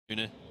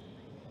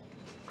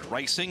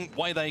Racing,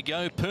 way they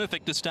go.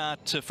 Perfect to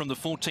start from the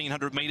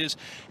 1400 metres.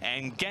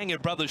 And Gang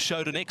of Brothers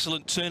showed an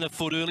excellent turn of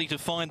foot early to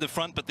find the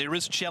front, but there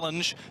is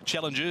challengers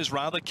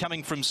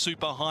coming from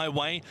Super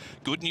Highway.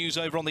 Good news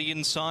over on the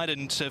inside,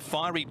 and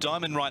Fiery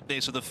Diamond right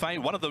there. So the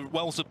one of the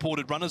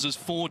well-supported runners is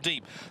 4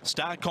 deep.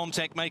 Star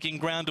Contact making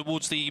ground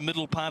towards the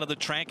middle part of the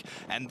track,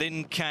 and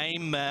then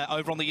came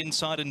over on the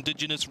inside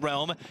Indigenous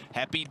Realm.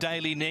 Happy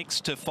Daily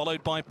next,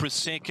 followed by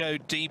Prosecco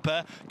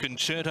deeper.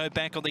 Concerto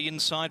back on the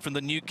inside from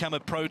the newcomer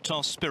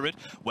Protos Spirit.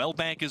 Well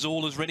back is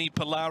All Is Ready.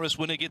 Polaris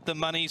winner get the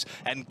monies,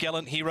 and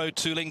Gallant Hero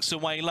 2 lengths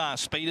away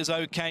last. Speed is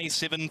okay,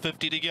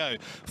 7:50 to go.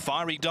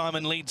 Fiery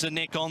Diamond leads the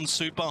neck on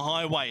Super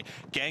Highway.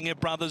 Gang of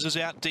Brothers is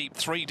out deep,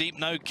 3 deep,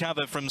 no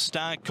cover from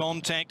Star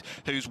Contact,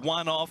 who's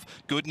 1 off.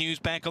 Good news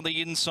back on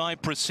the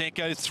inside.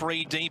 Prosecco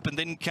 3 deep, and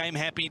then came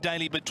Happy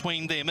Daily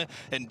between them.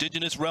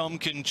 Indigenous Realm,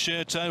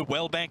 Concerto,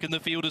 well back in the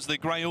field as the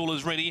grey All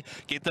Is Ready.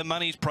 Get the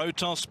monies.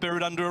 Protos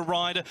Spirit under a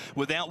ride.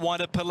 Without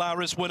wider,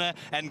 Polaris winner,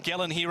 and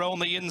Gallant Hero on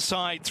the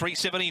inside.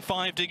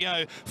 3:75 to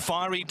go.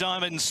 Fiery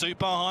Diamond,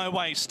 Super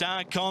Highway,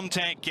 Star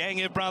Contact,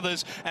 Gang of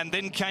Brothers, and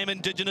then came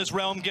Indigenous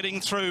Realm getting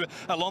through.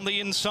 Along the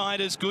inside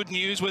is Good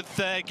News with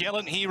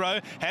Gallant Hero.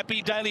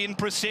 Happy Daily and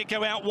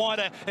Prosecco out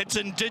wider. It's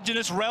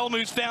Indigenous Realm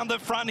who's found the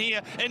front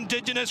here.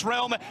 Indigenous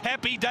Realm,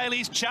 Happy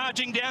Daily's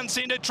charging down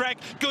centre track.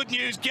 Good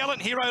News,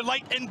 Gallant Hero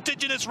late.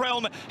 Indigenous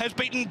Realm has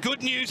beaten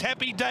Good News,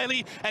 Happy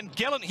Daily, and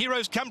Gallant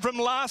Hero's come from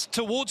last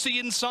towards the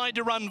inside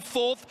to run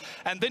 4th,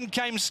 and then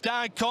came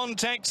Star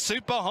Contact,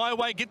 Super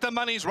Highway. Get the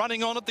monies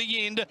running on at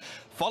the end,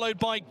 followed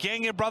by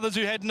Gang of Brothers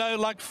who had no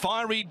luck.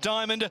 Fiery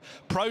Diamond,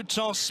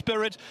 Protos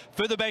Spirit,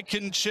 further back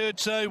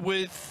Concerto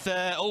with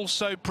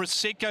also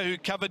Prosecco who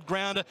covered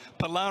ground.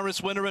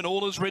 Polaris winner, and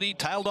All Is Ready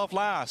tailed off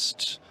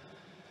last.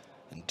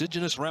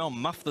 Indigenous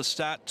Realm muffed the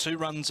start 2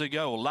 runs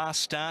ago.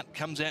 Last start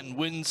comes out and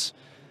wins,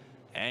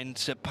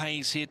 and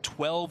pays here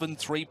 12 and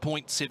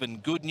 3.7.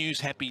 Good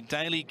News, Happy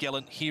Daily,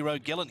 Gallant Hero.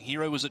 Gallant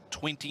Hero was at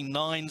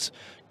 29s.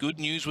 Good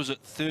News was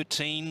at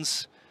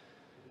 13s.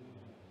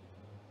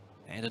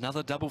 And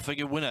another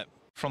double-figure winner.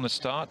 From the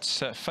start,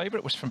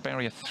 favourite was from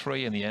barrier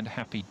 3 in the end,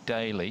 Happy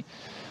Daily.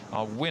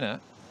 Our winner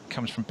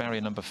comes from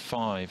barrier number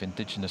 5,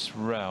 Indigenous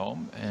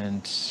Realm,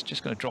 and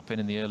just going to drop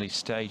in the early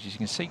stages. You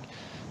can see,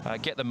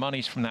 get the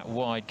monies from that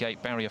wide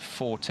gate, barrier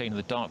 14,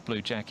 the dark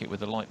blue jacket with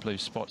the light blue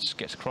spots,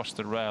 gets across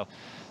the rail.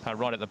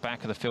 Right at the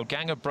back of the field.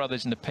 Gang of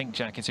Brothers in the pink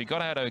jacket, so he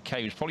got out okay.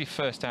 He was probably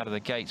first out of the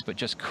gates, but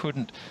just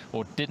couldn't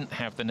or didn't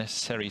have the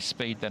necessary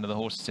speed then of the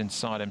horses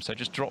inside him, so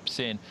just drops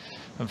in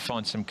and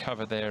finds some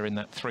cover there in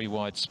that 3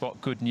 wide spot.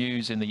 Good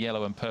News in the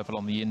yellow and purple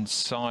on the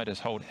inside has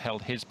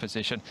held his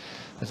position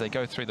as they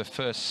go through the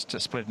first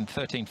split in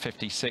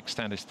 13.56,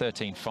 stand is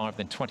 13.5,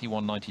 then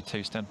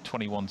 21.92, stand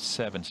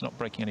 21.7. So not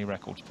breaking any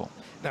records, Paul.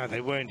 No,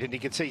 they weren't, and you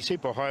can see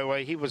Super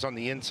Highway, he was on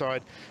the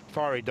inside,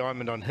 Fiery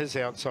Diamond on his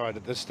outside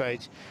at this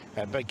stage,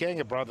 but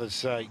Gang of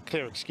Brothers,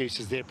 clear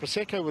excuses there.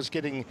 Prosecco was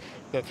getting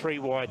the 3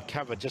 wide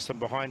cover just in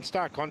behind.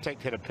 Star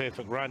Contact had a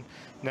perfect run,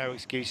 no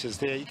excuses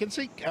there. You can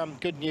see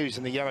Good News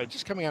in the yellow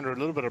just coming under a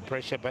little bit of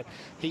pressure, but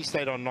he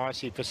stayed on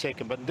nicely for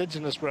second. But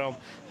Indigenous Realm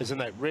is in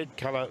that red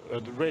colour,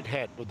 the red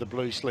hat with the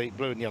blue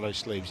and yellow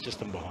sleeves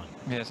just in behind.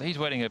 Yeah, so he's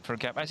waiting for a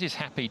gap, as is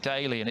Happy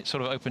Daily, and it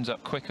sort of opens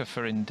up quicker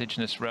for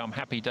Indigenous Realm.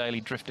 Happy Daily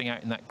drifting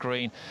out in that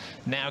green,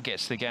 now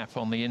gets the gap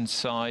on the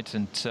inside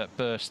and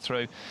bursts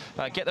through.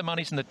 Get the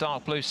monies in the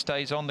dark blue,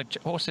 stays on. The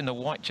horse in the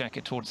white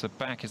jacket towards the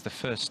back is the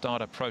first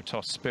starter,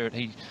 Protos Spirit.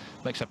 He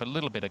makes up a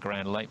little bit of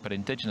ground late, but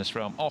Indigenous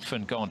Realm off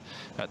and gone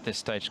at this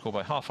stage, scored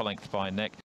by half a length by a neck.